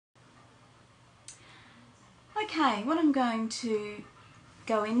Okay, what I'm going to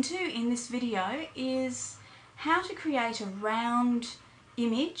go into in this video is how to create a round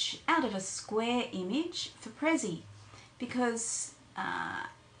image out of a square image for Prezi, because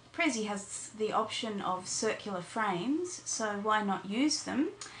Prezi has the option of circular frames, so why not use them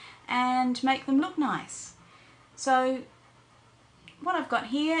and make them look nice. So what I've got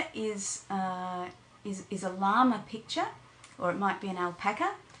here is a llama picture, or it might be an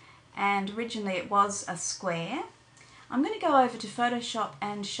alpaca, and originally it was a square. I'm going to go over to Photoshop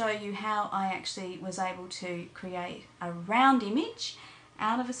and show you how I actually was able to create a round image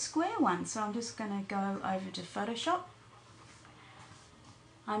out of a square one. So I'm just going to go over to Photoshop.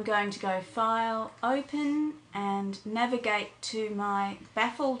 I'm going to go File, Open, and navigate to my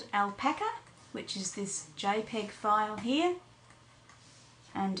baffled alpaca, which is this JPEG file here,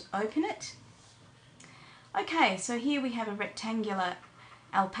 and open it. Okay, so here we have a rectangular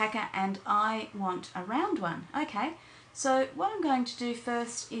alpaca and I want a round one. Okay, so what I'm going to do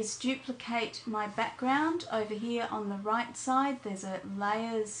first is duplicate my background over here on the right side. There's a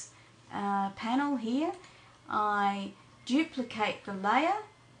layers panel here. I duplicate the layer.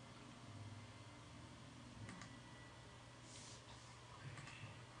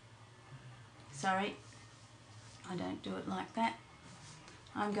 Sorry, I don't do it like that.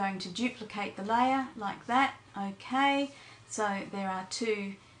 I'm going to duplicate the layer like that. Okay, so there are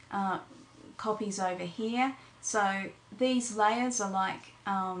two copies over here. So these layers are like,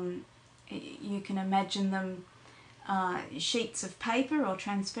 you can imagine them sheets of paper or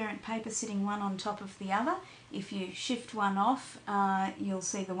transparent paper sitting one on top of the other. If you shift one off, you'll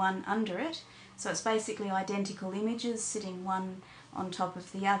see the one under it. So it's basically identical images sitting one on top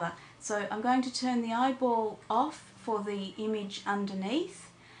of the other. So I'm going to turn the eyeball off for the image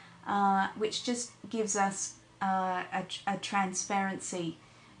underneath, which just gives us a transparency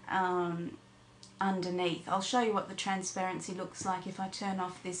underneath. I'll show you what the transparency looks like if I turn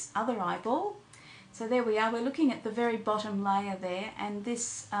off this other eyeball. So there we are, we're looking at the very bottom layer there, and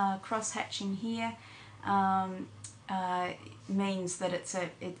this cross-hatching here means that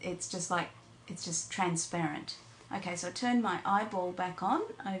it's just transparent. Okay, so I turn my eyeball back on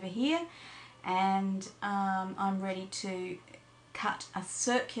over here, and I'm ready to cut a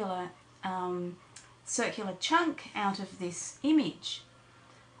circular chunk out of this image.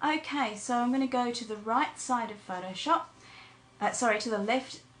 Okay, so I'm going to go to the right side of Photoshop, to the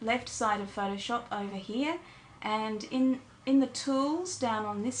left side of Photoshop over here, and in the tools down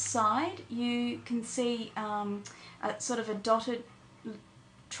on this side you can see a sort of a dotted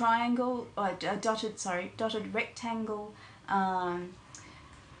triangle, or a dotted rectangle.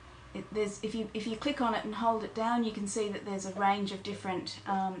 If you click on it and hold it down, you can see that there's a range of different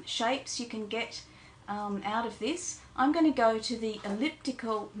shapes you can get out of this. I'm going to go to the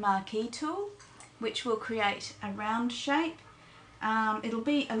elliptical marquee tool, which will create a round shape. It'll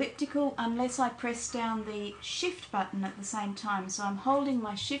be elliptical unless I press down the shift button at the same time. So I'm holding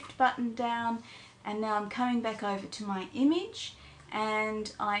my shift button down, and now I'm coming back over to my image,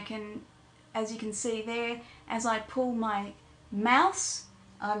 and I can, as you can see there, as I pull my mouse,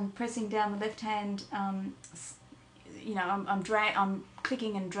 I'm pressing down the left hand, I'm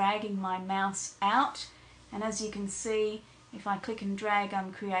clicking and dragging my mouse out, and as you can see, if I click and drag,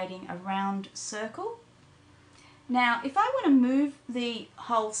 I'm creating a round circle. Now, if I want to move the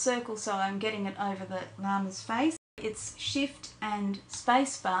whole circle so I'm getting it over the llama's face, it's Shift and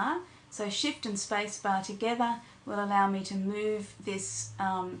Spacebar. So Shift and Spacebar together will allow me to move this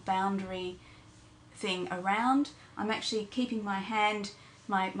boundary thing around. I'm actually keeping my hand,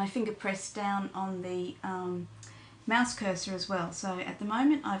 my finger pressed down on the mouse cursor as well. So at the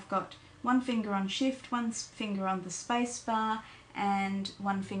moment I've got one finger on Shift, one finger on the Spacebar, and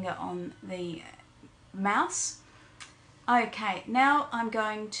one finger on the mouse. Okay, now I'm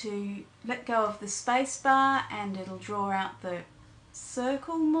going to let go of the spacebar and it'll draw out the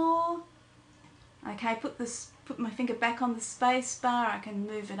circle more. Okay, put my finger back on the spacebar. I can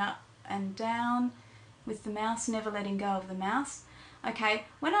move it up and down with the mouse, never letting go of the mouse. Okay,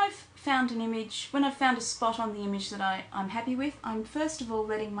 when I've found an image, when I've found a spot on the image that I'm happy with, I'm first of all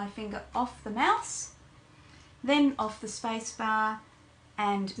letting my finger off the mouse, then off the spacebar,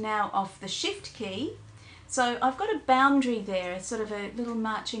 and now off the Shift key. So I've got a boundary there, sort of a little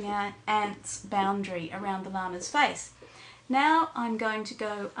marching ant's boundary around the llama's face. Now I'm going to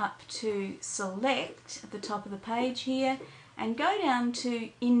go up to Select at the top of the page here and go down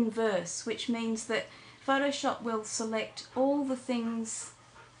to Inverse, which means that Photoshop will select all the things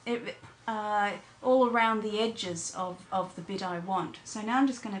all around the edges of the bit I want. So now I'm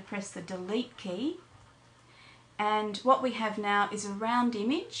just going to press the Delete key, and what we have now is a round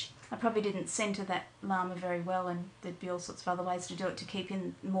image I probably didn't centre that llama very well, and there'd be all sorts of other ways to do it to keep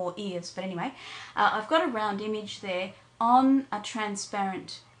in more ears. But anyway, I've got a round image there on a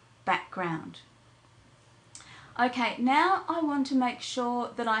transparent background. Okay, now I want to make sure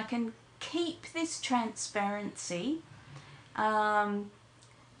that I can keep this transparency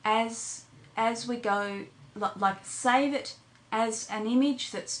as we go, like save it as an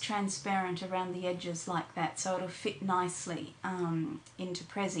image that's transparent around the edges like that, so it'll fit nicely into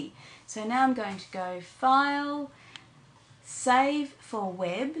Prezi. So now I'm going to go File, Save for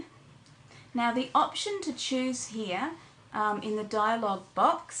Web. Now the option to choose here in the dialog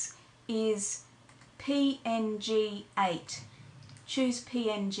box is PNG 8. Choose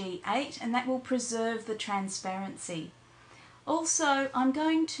PNG 8 and that will preserve the transparency. Also, I'm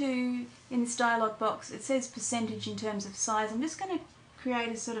going to, in this dialog box, it says percentage in terms of size. I'm just going to create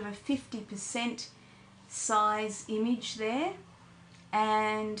a sort of a 50% size image there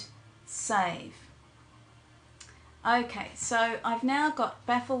and save. Okay, so I've now got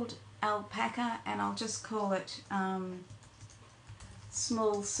baffled alpaca, and I'll just call it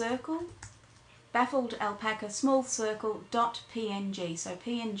small circle. Baffled alpaca small circle dot PNG. So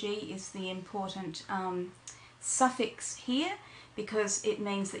PNG is the important suffix here, because it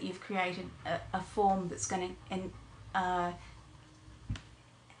means that you've created a form that's going to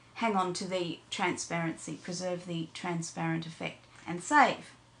hang on to the transparency, preserve the transparent effect, and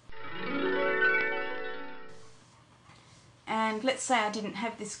save. And let's say I didn't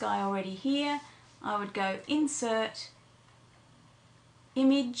have this guy already here. I would go Insert,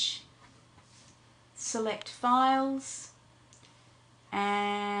 Image, select Files,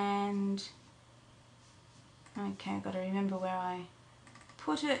 and okay, I've got to remember where I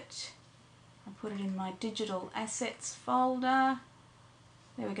put it. I put it in my digital assets folder.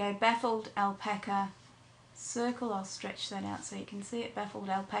 There we go, baffled alpaca circle. I'll stretch that out so you can see it. Baffled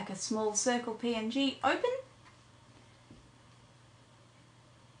alpaca small circle PNG. Open.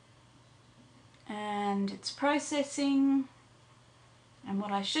 And it's processing. And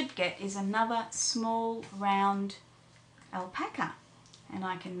what I should get is another small round alpaca. And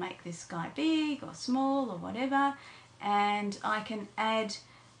I can make this guy big or small or whatever, and I can add,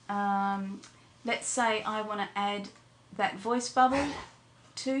 let's say I want to add that voice bubble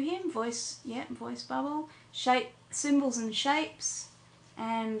to him, voice bubble, shape, symbols and shapes,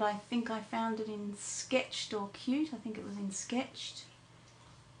 and I think I found it in Sketched or Cute. I think it was in Sketched,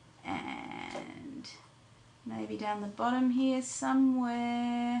 and maybe down the bottom here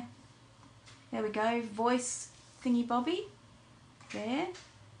somewhere, there we go, voice thingy bobby. There.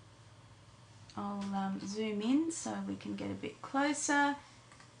 I'll zoom in so we can get a bit closer,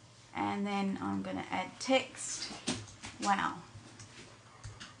 and then I'm going to add text. Wow.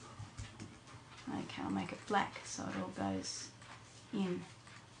 Okay, I'll make it black so it all goes in,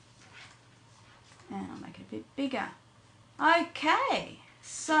 and I'll make it a bit bigger. Okay,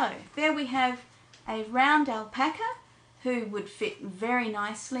 so there we have a round alpaca who would fit very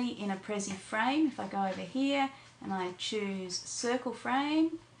nicely in a Prezi frame. If I go over here and I choose circle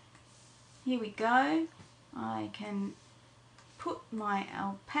frame, here we go. I can put my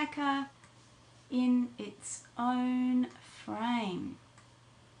alpaca in its own frame,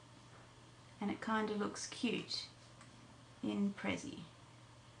 and it kind of looks cute in Prezi.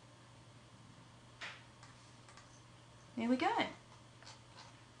 There we go.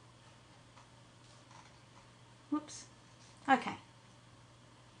 Whoops. Okay.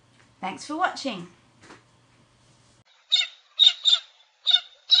 Thanks for watching.